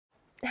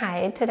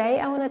Hi, today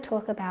I want to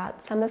talk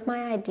about some of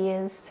my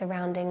ideas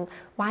surrounding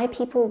why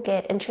people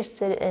get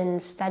interested in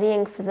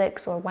studying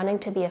physics or wanting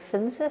to be a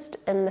physicist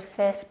in the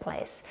first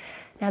place.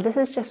 Now, this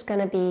is just going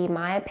to be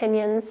my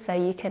opinions, so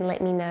you can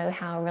let me know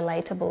how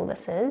relatable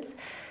this is.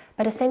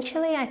 But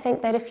essentially, I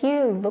think that if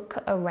you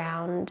look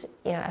around,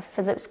 a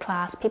physics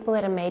class, people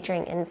that are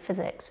majoring in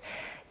physics,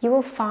 you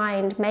will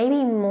find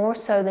maybe more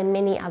so than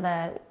many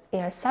other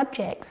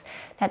subjects,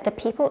 that the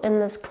people in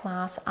this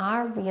class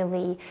are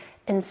really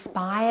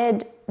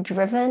inspired,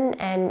 driven,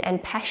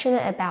 and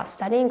passionate about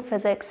studying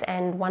physics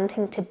and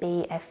wanting to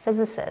be a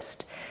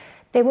physicist.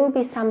 There will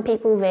be some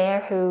people there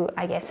who,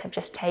 I guess, have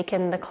just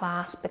taken the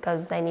class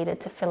because they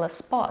needed to fill a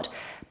spot.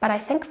 But I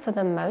think for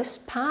the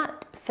most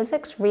part,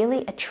 physics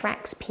really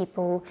attracts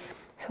people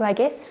who, I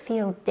guess,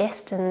 feel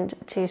destined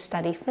to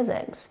study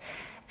physics.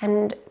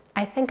 And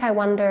I think I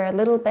wonder a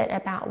little bit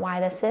about why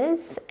this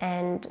is,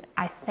 and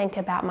I think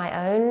about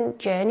my own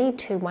journey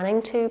to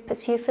wanting to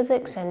pursue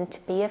physics and to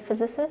be a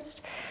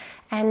physicist.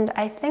 And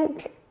I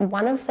think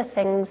one of the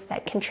things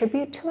that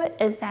contribute to it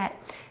is that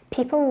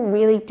people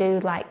really do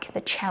like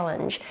the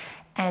challenge.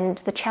 And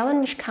the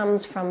challenge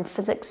comes from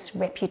physics'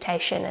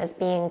 reputation as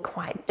being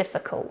quite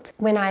difficult.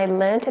 When I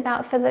learnt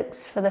about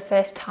physics for the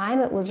first time,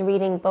 it was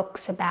reading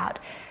books about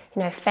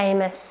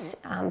famous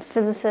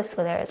physicists,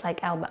 whether it's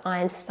like Albert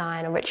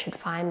Einstein or Richard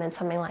Feynman,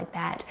 something like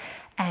that,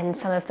 and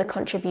some of the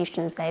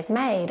contributions they've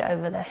made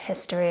over the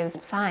history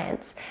of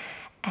science.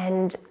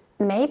 And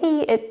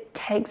maybe it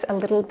takes a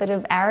little bit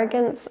of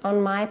arrogance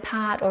on my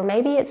part, or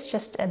maybe it's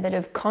just a bit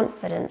of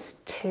confidence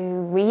to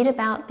read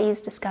about these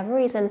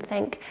discoveries and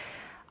think,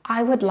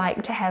 I would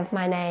like to have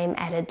my name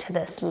added to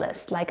this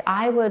list. Like,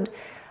 I would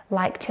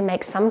like to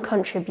make some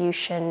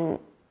contribution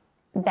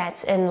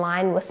that's in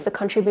line with the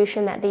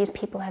contribution that these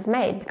people have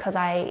made, because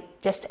I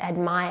just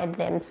admired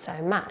them so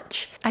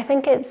much. I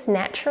think it's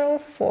natural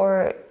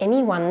for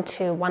anyone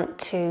to want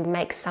to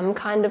make some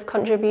kind of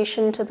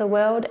contribution to the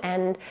world,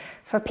 and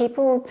for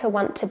people to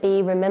want to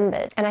be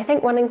remembered. And I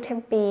think wanting to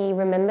be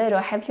remembered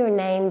or have your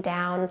name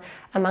down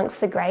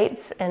amongst the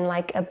greats in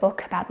like a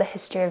book about the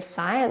history of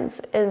science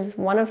is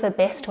one of the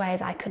best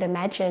ways I could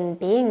imagine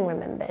being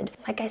remembered.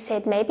 Like I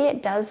said, maybe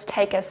it does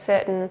take a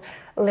certain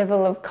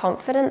level of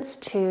confidence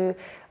to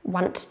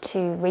want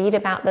to read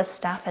about this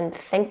stuff and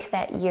think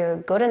that you're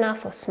good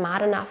enough or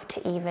smart enough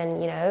to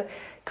even,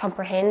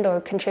 comprehend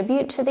or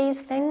contribute to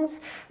these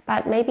things.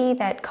 But maybe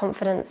that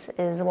confidence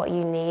is what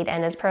you need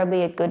and is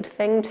probably a good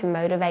thing to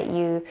motivate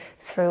you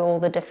through all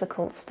the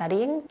difficult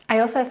studying. I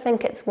also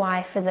think it's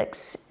why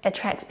physics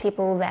attracts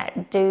people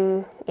that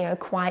do,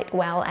 quite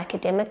well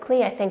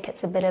academically. I think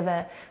it's a bit of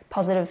a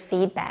positive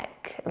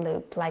feedback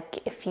loop. Like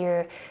if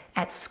you're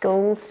at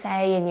school,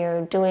 say, and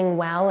you're doing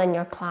well in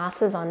your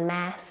classes on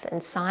math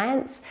and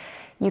science,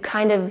 you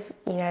kind of,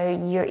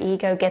 your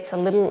ego gets a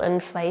little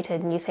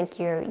inflated and you think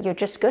you're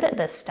just good at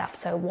this stuff.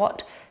 So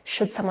what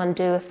should someone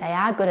do if they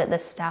are good at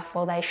this stuff?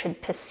 Well, they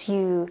should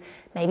pursue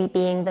maybe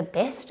being the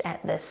best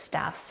at this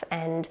stuff.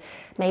 And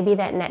maybe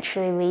that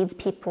naturally leads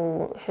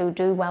people who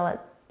do well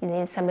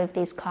at some of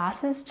these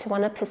classes to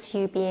want to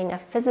pursue being a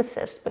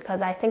physicist,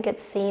 because I think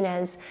it's seen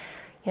as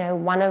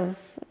one of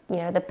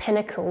the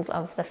pinnacles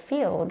of the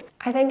field.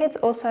 I think it's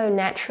also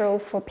natural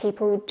for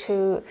people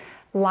to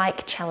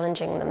like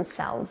challenging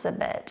themselves a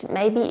bit.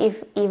 Maybe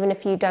even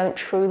if you don't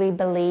truly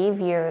believe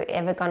you're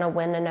ever going to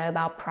win a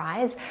Nobel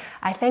Prize,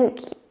 I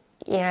think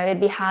it'd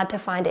be hard to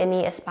find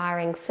any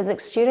aspiring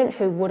physics student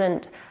who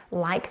wouldn't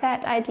like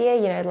that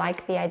idea,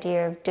 like the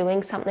idea of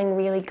doing something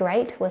really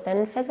great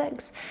within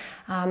physics.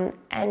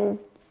 And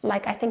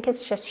I think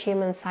it's just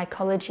human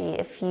psychology.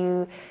 If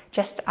you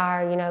just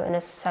are, in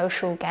a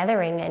social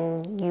gathering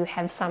and you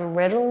have some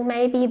riddle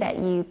maybe that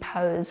you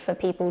pose for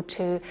people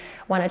to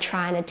want to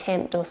try and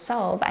attempt or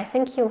solve, I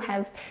think you'll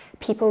have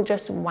people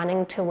just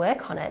wanting to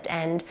work on it.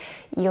 And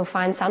you'll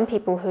find some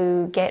people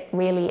who get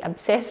really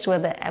obsessed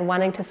with it and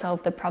wanting to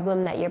solve the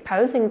problem that you're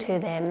posing to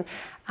them,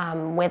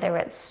 whether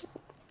it's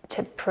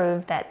to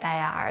prove that they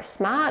are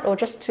smart or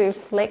just to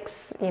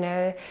flex,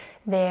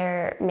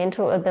 their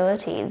mental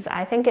abilities.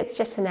 I think it's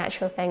just a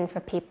natural thing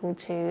for people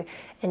to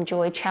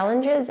enjoy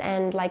challenges,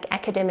 and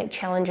academic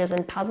challenges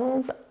and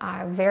puzzles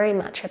are very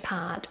much a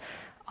part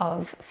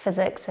of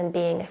physics and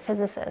being a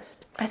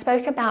physicist. I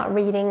spoke about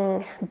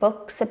reading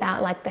books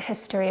about the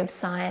history of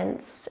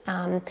science,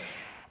 and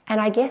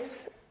I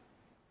guess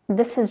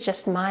this is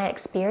just my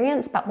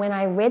experience, but when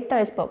I read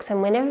those books,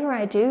 and whenever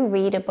I do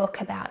read a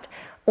book about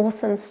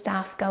awesome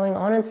stuff going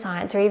on in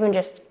science, or even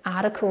just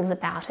articles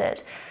about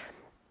it,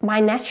 my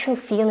natural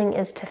feeling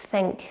is to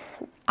think,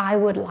 I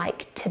would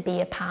like to be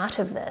a part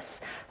of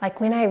this.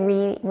 Like when I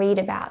read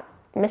about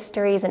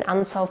mysteries and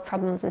unsolved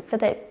problems in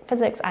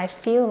physics, I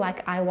feel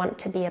like I want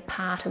to be a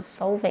part of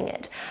solving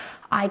it.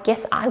 I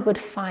guess I would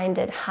find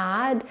it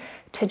hard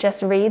to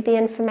just read the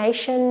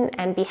information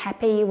and be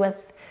happy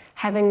with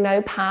having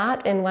no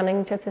part in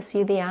wanting to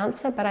pursue the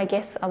answer, but I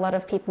guess a lot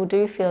of people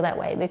do feel that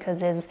way because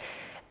there's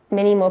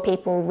many more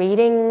people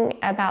reading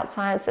about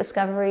science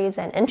discoveries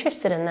and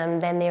interested in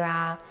them than there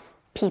are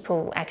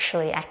people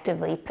actually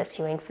actively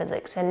pursuing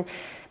physics. And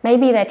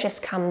maybe that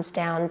just comes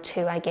down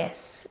to, I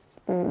guess,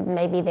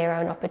 maybe their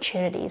own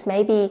opportunities.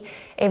 Maybe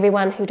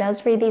everyone who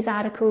does read these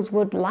articles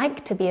would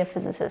like to be a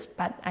physicist,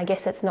 but I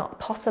guess it's not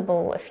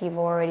possible if you've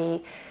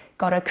already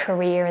got a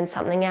career in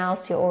something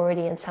else, you're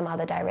already in some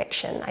other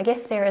direction. I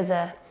guess there is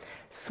a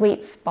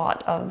sweet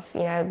spot of,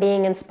 you know,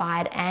 being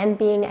inspired and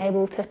being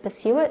able to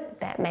pursue it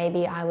that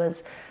maybe I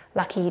was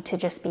lucky to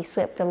just be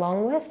swept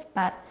along with.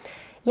 But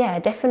yeah,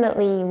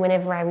 definitely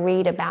whenever I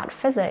read about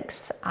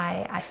physics,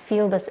 I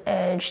feel this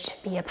urge to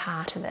be a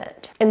part of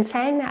it. In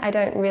saying that, I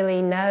don't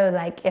really know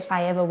like if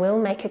I ever will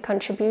make a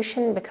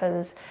contribution,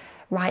 because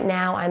right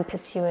now I'm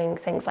pursuing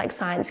things like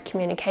science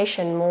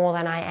communication more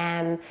than I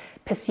am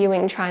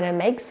pursuing trying to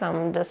make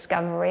some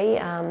discovery.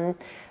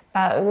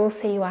 But we'll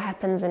see what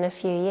happens in a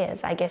few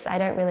years. I guess I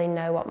don't really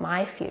know what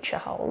my future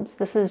holds.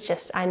 This is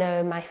just, I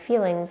know my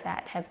feelings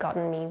that have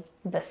gotten me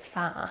this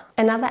far.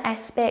 Another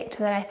aspect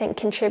that I think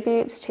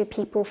contributes to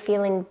people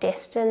feeling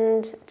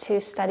destined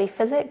to study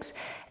physics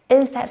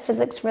is that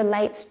physics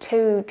relates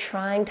to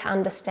trying to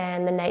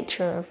understand the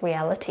nature of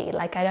reality.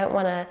 Like, I don't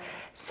want to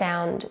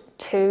sound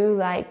too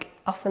like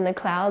off in the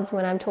clouds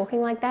when I'm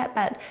talking like that,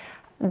 but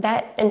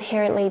that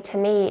inherently to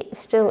me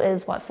still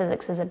is what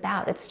physics is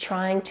about. It's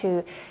trying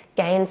to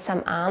gain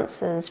some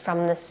answers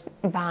from this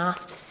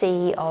vast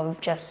sea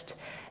of just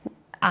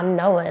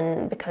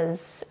unknown,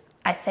 because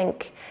I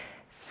think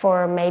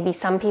for maybe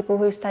some people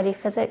who study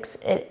physics,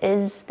 it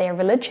is their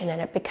religion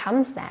and it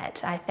becomes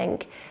that. I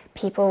think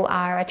people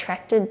are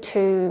attracted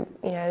to,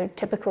 you know,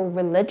 typical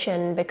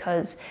religion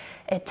because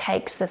it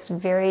takes this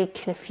very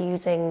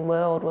confusing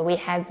world where we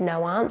have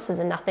no answers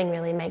and nothing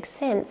really makes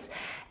sense,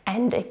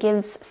 and it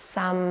gives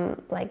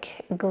some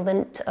like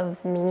glint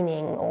of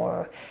meaning,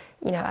 or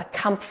you know, a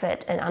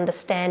comfort in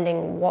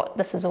understanding what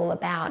this is all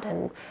about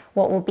and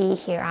what will be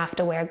here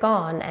after we're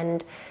gone.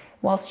 And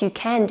whilst you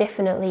can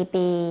definitely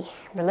be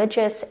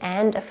religious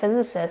and a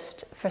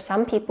physicist, for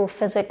some people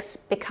physics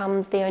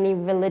becomes the only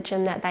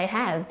religion that they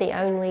have, the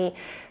only,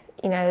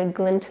 you know,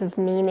 glint of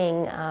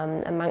meaning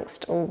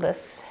amongst all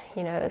this,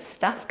 you know,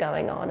 stuff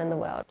going on in the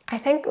world. I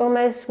think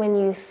almost when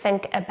you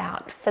think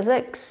about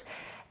physics,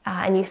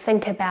 and you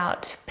think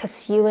about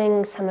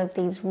pursuing some of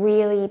these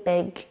really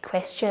big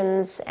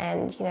questions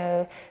and, you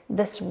know,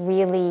 this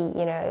really,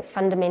 you know,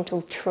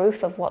 fundamental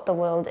truth of what the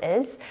world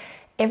is,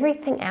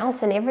 everything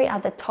else and every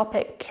other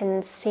topic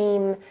can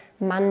seem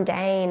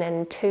mundane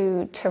and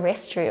too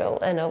terrestrial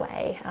in a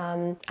way.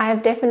 I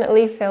have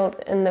definitely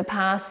felt in the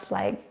past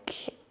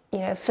like, you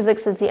know,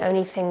 physics is the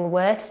only thing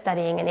worth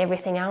studying and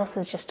everything else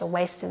is just a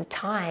waste of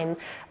time.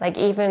 Like,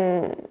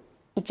 even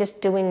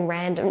just doing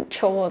random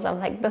chores, I'm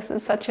like, this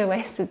is such a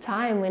waste of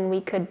time when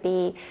we could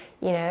be,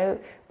 you know,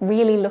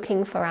 really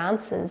looking for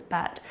answers.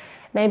 But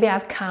maybe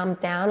I've calmed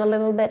down a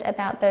little bit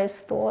about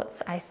those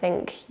thoughts. I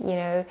think, you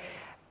know,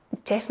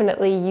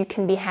 definitely you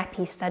can be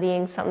happy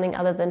studying something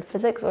other than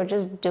physics or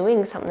just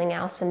doing something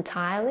else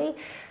entirely.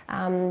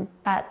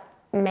 But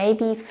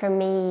maybe for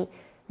me,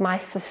 my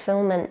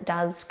fulfillment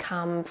does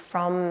come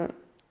from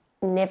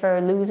never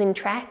losing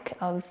track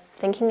of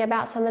thinking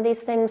about some of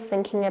these things,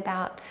 thinking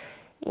about,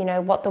 you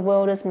know, what the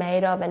world is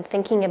made of, and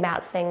thinking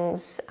about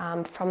things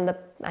from the,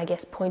 I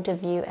guess, point of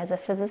view as a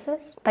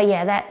physicist. But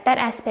yeah, that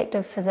aspect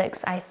of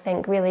physics I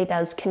think really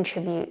does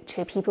contribute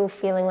to people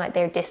feeling like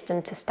they're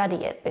destined to study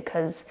it,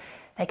 because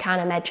they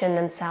can't imagine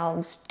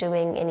themselves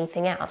doing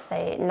anything else.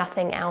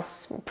 Nothing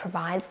else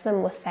provides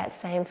them with that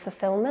same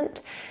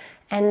fulfillment.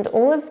 And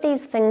all of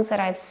these things that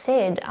I've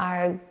said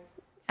are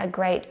a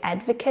great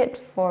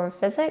advocate for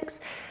physics,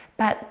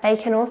 but they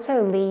can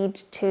also lead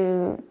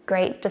to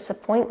great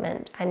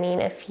disappointment. I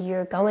mean, if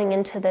you're going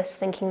into this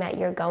thinking that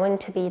you're going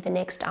to be the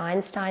next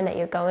Einstein, that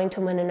you're going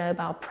to win a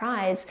Nobel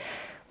Prize,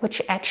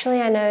 which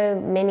actually I know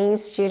many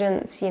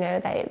students, you know,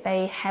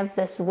 they have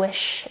this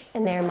wish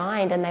in their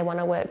mind and they want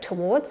to work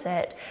towards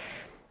it,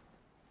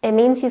 it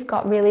means you've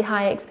got really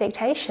high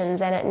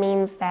expectations, and it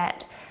means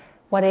that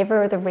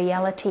whatever the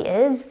reality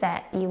is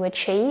that you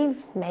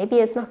achieve, maybe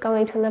it's not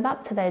going to live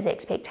up to those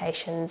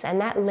expectations,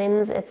 and that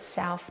lends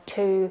itself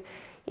to,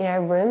 you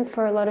know, room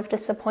for a lot of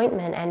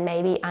disappointment and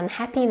maybe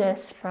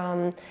unhappiness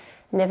from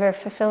never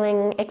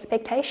fulfilling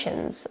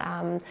expectations.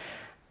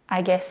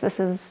 I guess this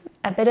is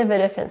a bit of a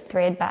different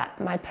thread, but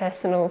my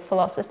personal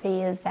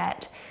philosophy is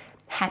that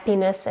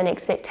happiness and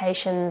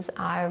expectations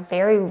are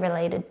very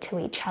related to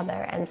each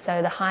other, and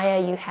so the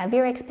higher you have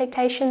your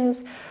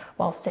expectations,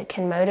 whilst it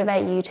can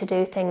motivate you to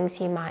do things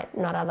you might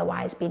not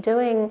otherwise be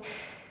doing,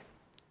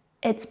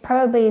 it's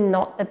probably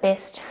not the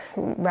best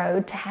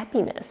road to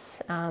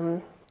happiness.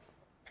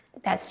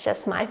 That's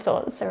just my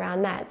thoughts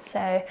around that.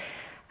 So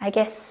I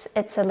guess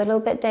it's a little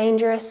bit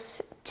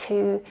dangerous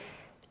to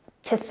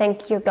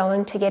think you're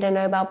going to get a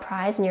Nobel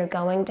Prize and you're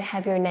going to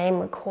have your name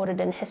recorded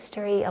in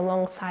history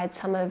alongside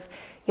some of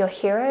your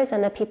heroes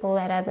and the people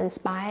that have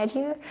inspired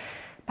you.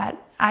 But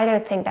I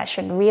don't think that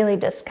should really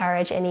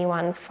discourage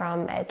anyone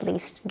from at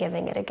least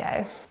giving it a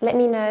go. Let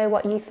me know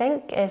what you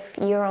think, if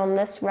you're on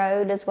this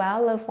road as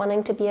well of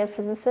wanting to be a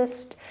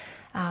physicist.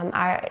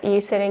 Are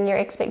you setting your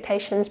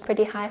expectations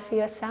pretty high for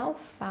yourself?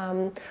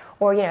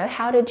 Or,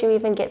 how did you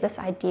even get this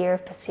idea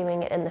of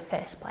pursuing it in the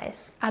first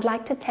place? I'd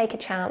like to take a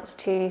chance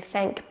to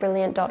thank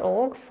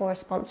Brilliant.org for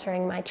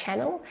sponsoring my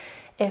channel.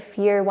 If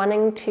you're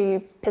wanting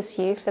to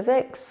pursue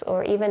physics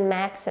or even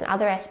maths and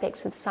other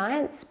aspects of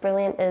science,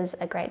 Brilliant is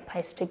a great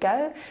place to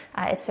go.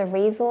 It's a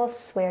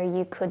resource where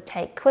you could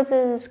take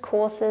quizzes,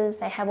 courses.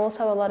 They have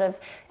also a lot of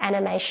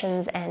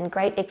animations and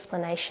great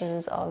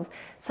explanations of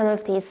some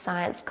of these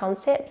science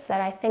concepts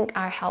that I think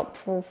are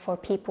helpful for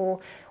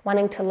people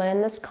wanting to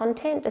learn this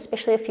content,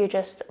 especially if you're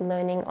just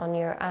learning on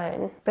your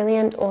own.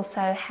 Brilliant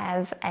also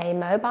have a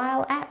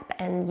mobile app,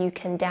 and you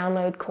can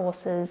download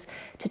courses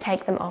to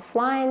take them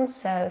offline.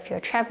 So if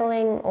you're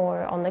traveling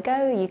or on the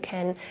go, you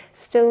can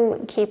still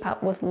keep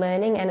up with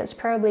learning, and it's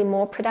probably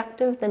more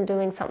productive than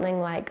doing something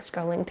like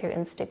scrolling through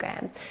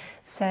Instagram.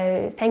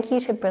 So thank you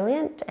to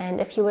Brilliant,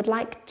 and if you would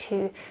like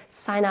to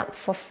sign up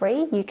for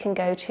free, you can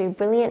go to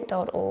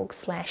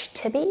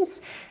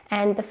brilliant.org/Tibees,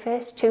 and the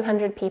first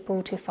 200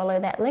 people to follow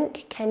that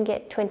link can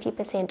get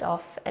 20%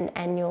 off an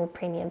annual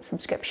premium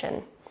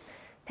subscription.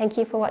 Thank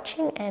you for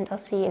watching, and I'll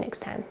see you next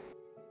time.